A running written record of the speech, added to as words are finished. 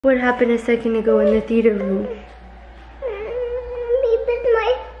What happened a second ago in the theater room? Me spit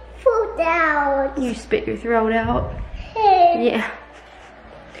my throat out. You spit your throat out? Yeah.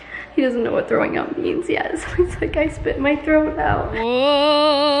 He doesn't know what throwing out means yet, so he's like, I spit my throat out. Whoa.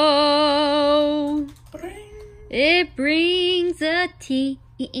 It brings a tea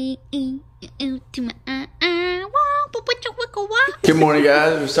to my eye. Good morning,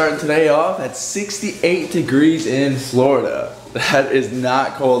 guys. We're starting today off at 68 degrees in Florida. That is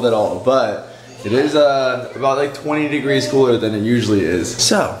not cold at all, but it is about like 20 degrees cooler than it usually is.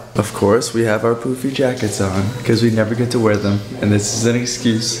 So, of course, we have our poofy jackets on because we never get to wear them, and this is an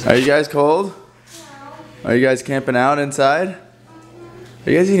excuse. Are you guys cold? Are you guys camping out inside?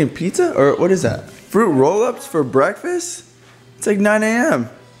 Are you guys eating pizza, or what is that? Fruit roll-ups for breakfast? It's like 9 a.m.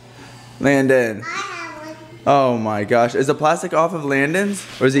 Landon. Oh my gosh. Is the plastic off of Landon's?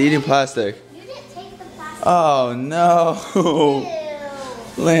 Or is he eating plastic? You didn't take the plastic. Oh no.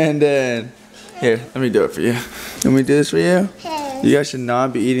 Ew. Landon. Here, let me do it for you. Let me do this for you? Okay. You guys should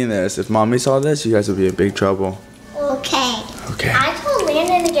not be eating this. If mommy saw this, you guys would be in big trouble. Okay. Okay. I told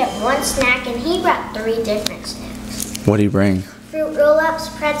Landon to get one snack and he brought 3 different snacks. What do you bring? Fruit roll-ups,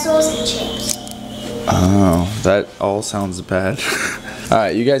 pretzels, and chips. Oh, that all sounds bad.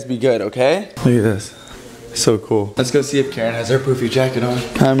 Alright, you guys be good, okay? Look at this. So cool. Let's go see if Keren has her poofy jacket on.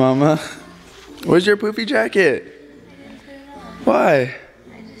 Hi, Mama. Where's your poofy jacket? Why? I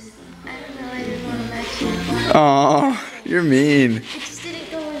don't know, I didn't want to match it. Aw, you're mean. It just didn't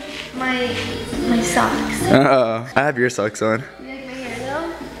go with my socks. I have your socks on. You like my hair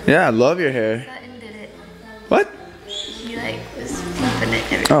though? Yeah, I love your hair. Sutton did it. What? He like was flipping it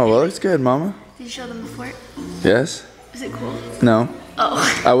every Oh, well, it's good, Mama. Did you show them before? Yes? Was it cool? No.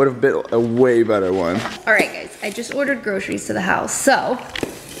 Oh. I would have built a way better one. Alright guys, I just ordered groceries to the house. So,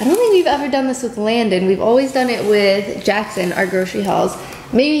 I don't think we've ever done this with Landon. We've always done it with Jackson, our grocery hauls.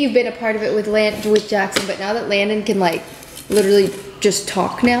 Maybe you've been a part of it with Jackson, but now that Landon can like literally just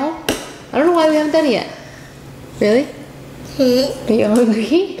talk now, I don't know why we haven't done it yet. Really? Are you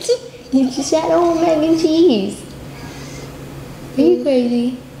hungry? You just had a whole mac and cheese. Are you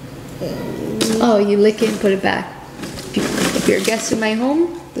crazy? Oh, you lick it and put it back. If you're a guest in my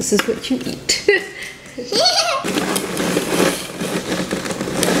home, this is what you eat.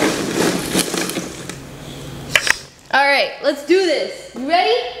 All right, let's do this. You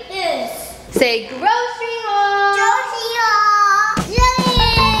ready? Yes. Say grocery haul.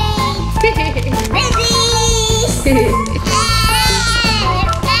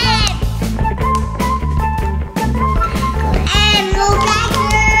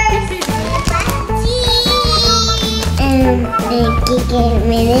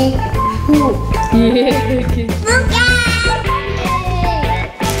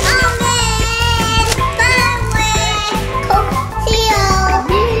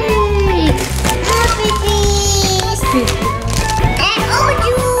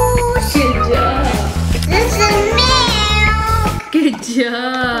 Good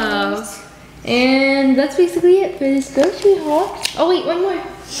job. And that's basically it for this grocery haul. Oh wait, one more.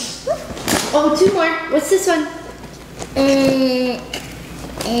 Oh, 2 more. What's this one? Good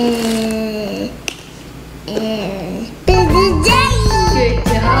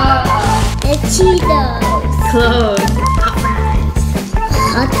job. The Cheetos. Close.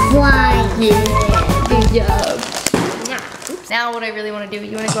 Hot fries. Yeah, good job. Oops. Now what I really want to do,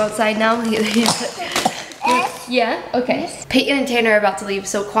 you want to go outside now? Yeah, okay. Peyton and Tanner are about to leave,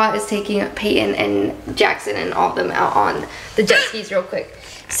 so Khoa is taking Peyton and Jackson and all of them out on the jet skis real quick.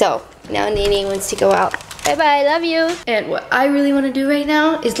 So now Nene wants to go out. Bye-bye, love you. And what I really want to do right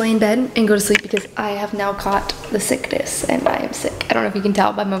now is lay in bed and go to sleep because I have now caught the sickness and I am sick. I don't know if you can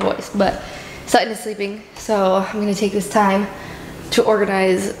tell by my voice, but Sutton is sleeping, so I'm gonna take this time to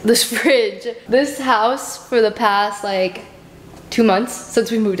organize this fridge. This house for the past like 2 months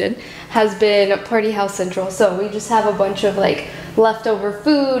since we moved in has been party house central. So we just have a bunch of like leftover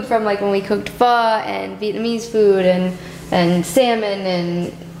food from like when we cooked pho and Vietnamese food and salmon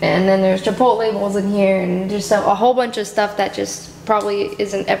and then there's Chipotle bowls in here and just a whole bunch of stuff that just probably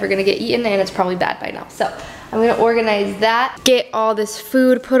isn't ever gonna get eaten and it's probably bad by now. So I'm gonna organize that, get all this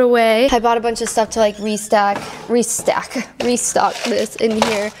food put away. I bought a bunch of stuff to like restock this in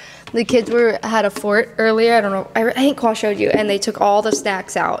here. The kids had a fort earlier, I don't know, I think Khoa showed you, and they took all the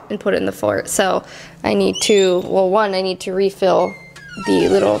snacks out and put it in the fort. So I need to, well, 1, I need to refill the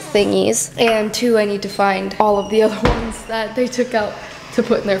little thingies, and 2, I need to find all of the other ones that they took out to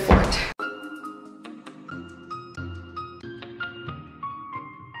put in their fort.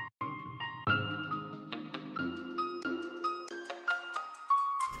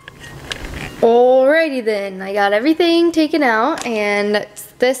 Alrighty then, I got everything taken out and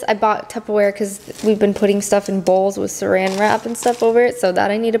This I bought Tupperware because we've been putting stuff in bowls with saran wrap and stuff over it. So that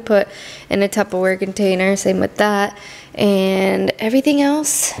I need to put in a Tupperware container. Same with that. And everything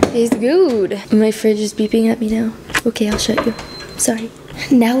else is good. My fridge is beeping at me now. Okay, I'll shut you. Sorry.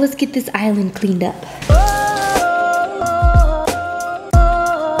 Now let's get this island cleaned up.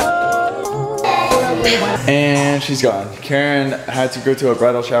 And she's gone. Karen had to go to a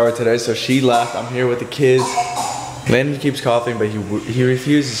bridal shower today, so she left. I'm here with the kids. Landon keeps coughing, but he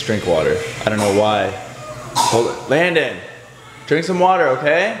refuses to drink water. I don't know why. Hold it. Landon, drink some water,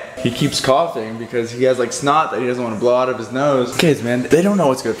 okay? He keeps coughing because he has like snot that he doesn't want to blow out of his nose. Kids, man, they don't know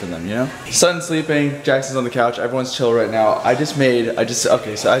what's good for them, you know? Sutton's sleeping, Jackson's on the couch, everyone's chill right now.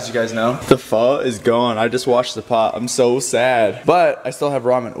 Okay, so as you guys know, the pho is gone. I just washed the pot. I'm so sad. But I still have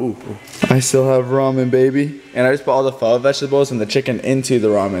ramen. Ooh. I still have ramen, baby. And I just put all the pho vegetables and the chicken into the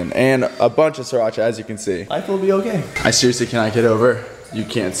ramen. And a bunch of sriracha, as you can see. Life will be okay. I seriously cannot get over. You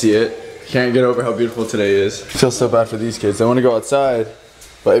can't see it. Can't get over how beautiful today is. I feel so bad for these kids. They want to go outside.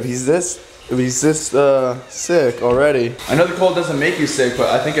 But if he's this sick already. I know the cold doesn't make you sick, but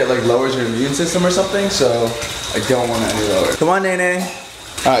I think it like lowers your immune system or something, so I don't want it any lower. Come on, Nene.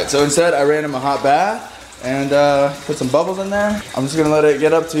 Alright, so instead I ran him a hot bath and put some bubbles in there. I'm just gonna let it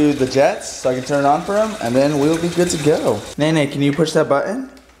get up to the jets so I can turn it on for him, and then we'll be good to go. Nene, can you push that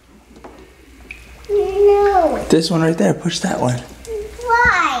button? No. This one right there, push that one.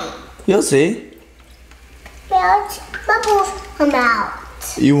 Why? You'll see. Bubbles come out.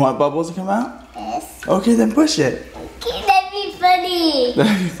 You want bubbles to come out? Yes. Okay, then push it. Okay, that'd be funny.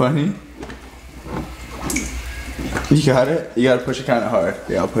 That'd be funny. You got it? You gotta push it kind of hard.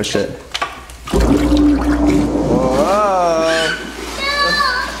 Yeah, I'll push it. Whoa.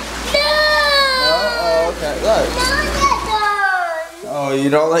 No. Okay, look. No. Oh, you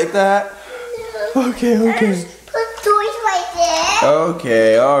don't like that? No. Okay. Put toys right there.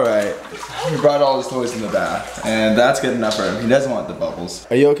 Okay, alright. He brought all his toys in the bath, and that's good enough for him. He doesn't want the bubbles.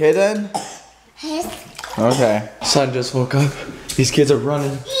 Are you okay then? Yes. Okay. Son just woke up. These kids are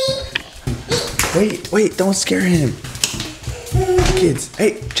running. Wait, don't scare him. Kids,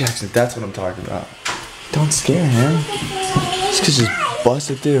 hey, Jackson, that's what I'm talking about. Don't scare him. These kids just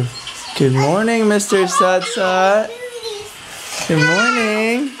busted through. Good morning, Mr. Sut. Good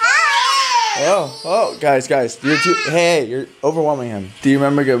morning. Oh, guys, you're overwhelming him. Do you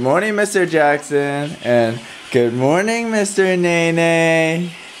remember good morning, Mr. Jackson? And good morning, Mr.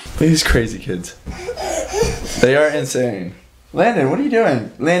 Nene. These crazy kids. They are insane. Landon, what are you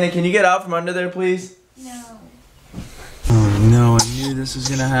doing? Landon, can you get out from under there, please? No. Oh no, I knew this was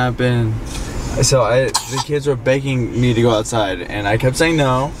gonna happen. So the kids were begging me to go outside, and I kept saying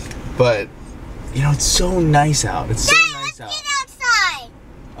no, but you know, it's so nice out. It's so nice out. Get outside.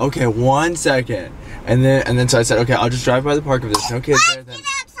 Okay, 1 second. And then so I said, okay, I'll just drive by the park if there's no kids there,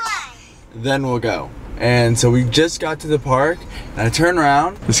 then we'll go. And so we just got to the park, and I turn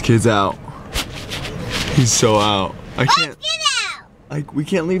around. This kid's out. He's so out. I can't. Like, we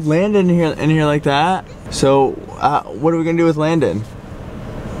can't leave Landon in here like that. So, what are we gonna do with Landon?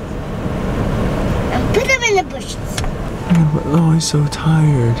 Put him in the bushes. Oh, he's so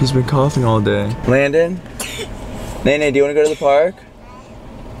tired. He's been coughing all day. Landon? Nene, do you wanna go to the park?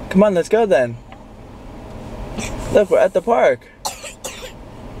 Come on, let's go then. Look, we're at the park.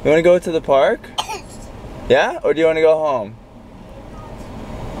 You wanna go to the park? Yeah? Or do you wanna go home?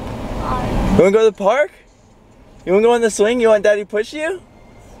 You wanna go to the park? You wanna go on the swing? You want Daddy to push you?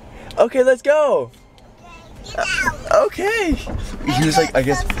 Okay, let's go. Okay. He was like, I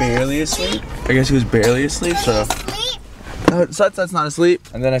guess, barely asleep. I guess he was barely asleep, so. No, Sut's not asleep.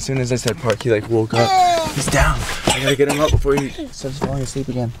 And then as soon as I said park, he like woke up. He's down. I gotta get him up before he starts falling asleep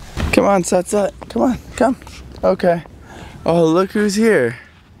again. Come on, Sut. Come on, come. Okay. Oh, look who's here.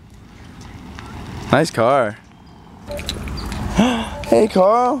 Nice car. Hey,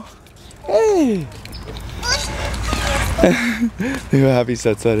 Carl. Hey. Look how happy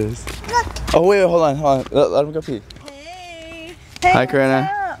Sut is. Oh wait, hold on. Let him go pee. Hey. Hi, Corinna.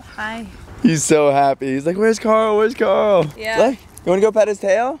 Hi. He's so happy. He's like, where's Carl? Where's Carl? Yeah. Like, you wanna go pet his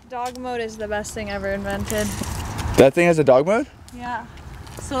tail? Dog mode is the best thing ever invented. That thing has a dog mode? Yeah.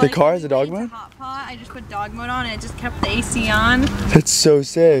 So The car has a dog mode? Hot pot, I just put dog mode on and it just kept the AC on. That's so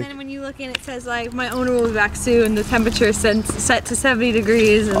sick. And then when you look in, it says like, my owner will be back soon. The temperature is set to 70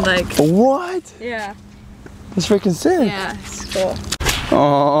 degrees and like. What? Yeah. That's freaking sick. Yeah, it's cool.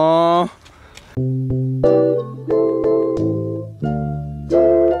 Aww.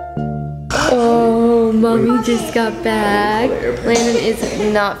 Oh, mommy just got back. Landon is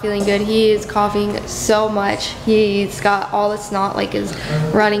not feeling good. He is coughing so much. He's got all the snot like is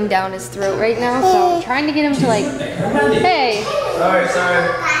running down his throat right now. So I'm trying to get him to like, hey, Sorry.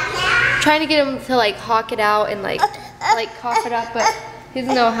 Trying to get him to like hawk it out and like cough it up, but he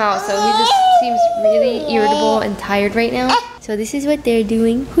doesn't know how, so he just seems really irritable and tired right now. So this is what they're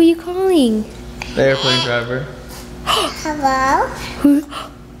doing. Who are you calling? The airplane driver. Hello? Who?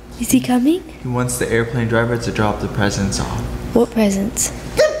 Is he coming? He wants the airplane driver to drop the presents off. What presents?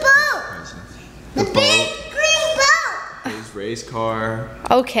 The boat! The Big boat, green boat! his race car,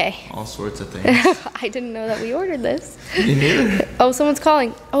 Okay. all sorts of things. I didn't know that we ordered this. Me neither. Oh, someone's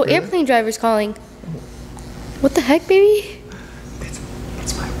calling. Oh, Really? airplane driver's calling. What the heck, baby? It's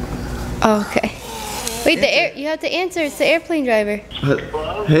my. Oh, okay. Wait, you have to answer. It's the airplane driver.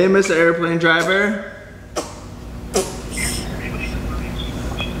 Hey, Mr. Airplane Driver.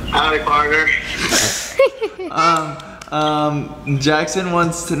 Howdy, partner. Jackson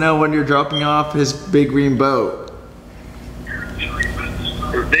wants to know when you're dropping off his big green boat.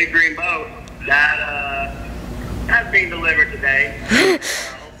 The big green boat that's being delivered today.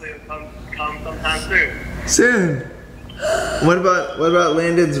 Hopefully it'll come sometime soon. Soon. What about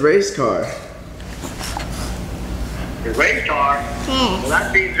Landon's race car? The race car, well,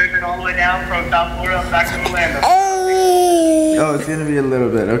 that's being driven all the way down from South Florida back to Orlando. Oh, it's gonna be a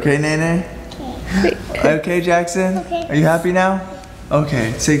little bit. Okay, Nene? Okay, Jackson? Okay. Are you happy now?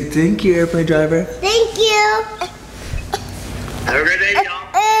 Okay. Say thank you, airplane driver. Thank you. Have a great day, y'all.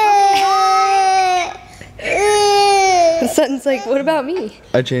 Sutton's like, what about me?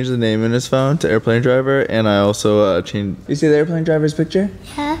 I changed the name in his phone to airplane driver, and I also changed. You see the airplane driver's picture?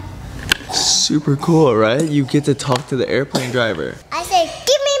 Huh? Super cool, right? You get to talk to the airplane driver. I said,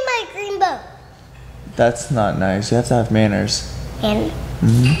 give me my green boat. That's not nice. You have to have manners. And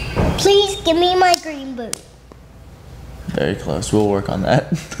please give me my green boot. Very close. We'll work on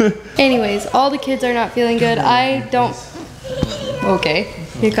that. Anyways, all the kids are not feeling good. I don't. Okay,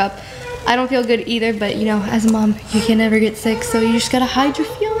 hiccup. I don't feel good either, but you know, as a mom, you can never get sick, so you just gotta hide your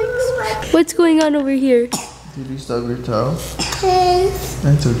feelings. What's going on over here? Did you stub your toe?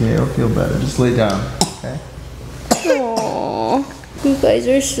 That's okay. I'll feel better. Just lay down. Okay. Aww, you guys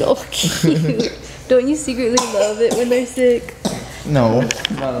are so cute. Don't you secretly love it when they're sick? No,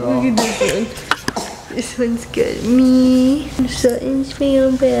 not at all. Look at this one. This one's good. Me. Sutton's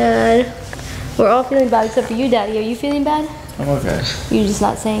feeling bad. We're all feeling bad except for you, Daddy. Are you feeling bad? I'm okay. You're just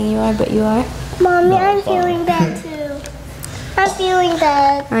not saying you are, but you are. Mommy, I'm feeling bad too. I'm feeling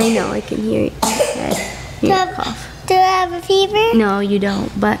bad. I know, I can hear you. Do I have a fever? No, you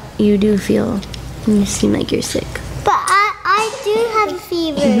don't, but you do feel, you seem like you're sick. But I do have a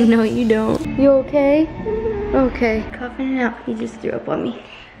fever. No, you don't. You okay? Okay. Coughing it out. He just threw up on me.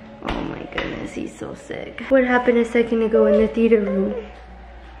 Oh my goodness, he's so sick. What happened a second ago in the theater room? Me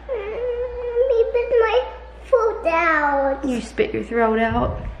put my foot out. You spit your throat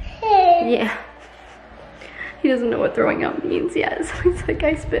out? Hey. Yeah. He doesn't know what throwing out means yet, so he's like,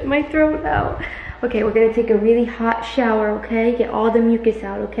 I spit my throat out. Okay, we're gonna take a really hot shower, okay? Get all the mucus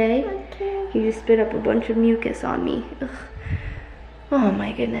out, okay? Okay. You just spit up a bunch of mucus on me. Ugh. Oh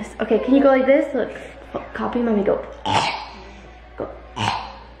my goodness. Okay, can you go like this? Look, copy mommy, go. Go.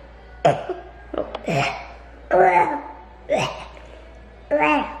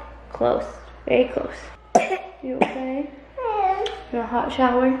 Close, very close. You okay? You want a hot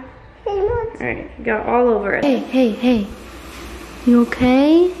shower? Alright, you got all over it. Hey. You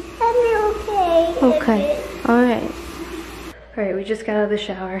okay? I'm okay. Okay, alright. Alright, we just got out of the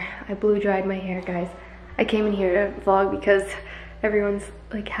shower. I blew dried my hair, guys. I came in here to vlog because everyone's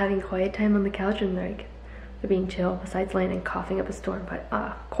like having quiet time on the couch and they're being chill, besides Landon coughing up a storm, but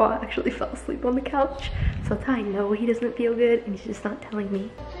Khoa actually fell asleep on the couch. So that's how I know he doesn't feel good and he's just not telling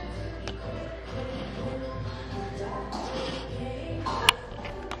me.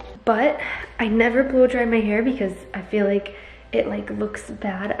 But I never blow dry my hair because I feel like it like looks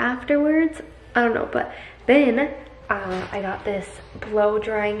bad afterwards. I don't know, but then I got this blow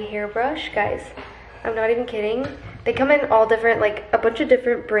drying hairbrush, guys. I'm not even kidding. They come in all different, like a bunch of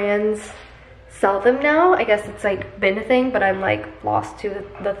different brands sell them now. I guess it's like been a thing, but I'm like lost to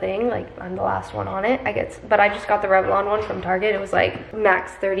the thing. Like I'm the last one on it, I guess. But I just got the Revlon one from Target. It was like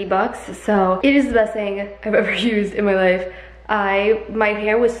max 30 bucks. So it is the best thing I've ever used in my life. My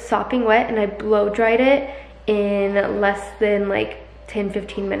hair was sopping wet and I blow dried it in less than like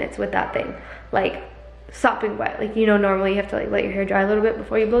 10-15 minutes with that thing. Like sopping wet. Like, you know, normally you have to like let your hair dry a little bit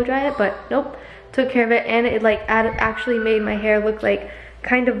before you blow dry it, but nope. Took care of it, and it like actually made my hair look like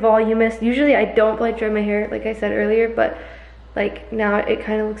kind of voluminous. Usually I don't blow dry my hair, like I said earlier, but like now it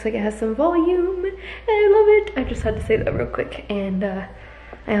kind of looks like it has some volume and I love it. I just had to say that real quick. And I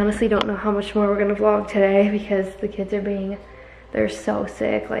honestly don't know how much more we're gonna vlog today because the kids are they're so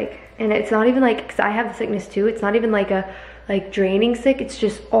sick. Like, and it's not even like, because I have the sickness too, it's not even like a like draining sick. It's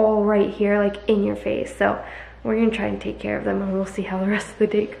just all right here, like in your face. So we're gonna try and take care of them, and we'll see how the rest of the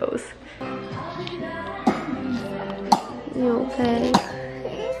day goes. You okay?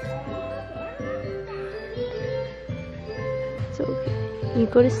 It's okay. You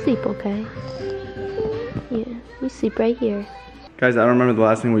go to sleep, okay? Yeah, we sleep right here. Guys, I don't remember the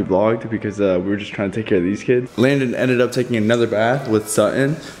last thing we vlogged because we were just trying to take care of these kids. Landon ended up taking another bath with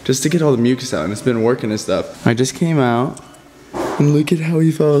Sutton just to get all the mucus out, and it's been working and stuff. I just came out, and look at how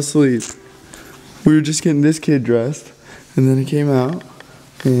he fell asleep. We were just getting this kid dressed, and then he came out,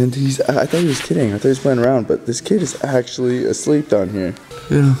 and I thought he was kidding. I thought he was playing around, but this kid is actually asleep down here.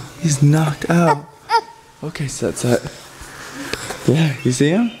 Yeah, he's knocked out. Okay, Sut. Yeah, you see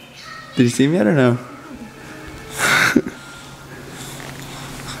him? Did you see me? I don't know.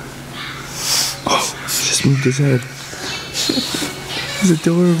 Moved his head. He's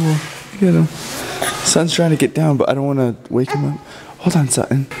adorable. Look at him. Son's trying to get down, but I don't want to wake him up. Hold on,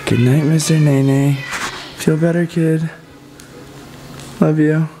 Sutton. Good night, Mr. Nene. Feel better, kid. Love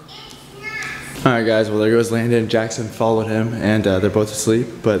you. Alright guys, well there goes Landon. Jackson followed him, and they're both asleep.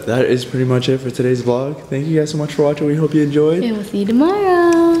 But that is pretty much it for today's vlog. Thank you guys so much for watching. We hope you enjoyed. And we'll see you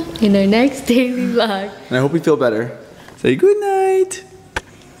tomorrow in our next daily vlog. And I hope you feel better. Say good night.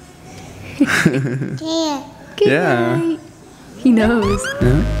 Yeah. Good Yeah. night. He knows.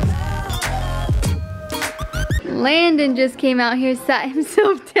 Yeah. Landon just came out here, sat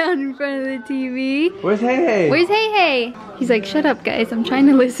himself down in front of the TV. Where's Hey Hey? Where's Hey Hey? He's like, shut up guys, I'm trying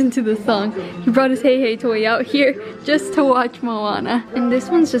to listen to the song. He brought his Hey Hey toy out here just to watch Moana. And this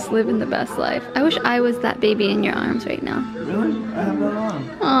one's just living the best life. I wish I was that baby in your arms right now. Really? I have that on.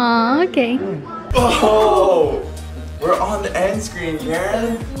 Aw, okay. Oh! We're on the end screen,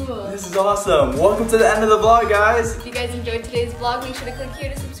 Karen. This is awesome. Welcome to the end of the vlog, guys. If you guys enjoyed today's vlog, make sure to click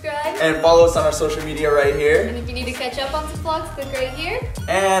here to subscribe. And follow us on our social media right here. And if you need to catch up on some vlogs, click right here.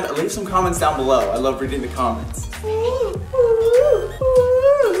 And leave some comments down below. I love reading the comments.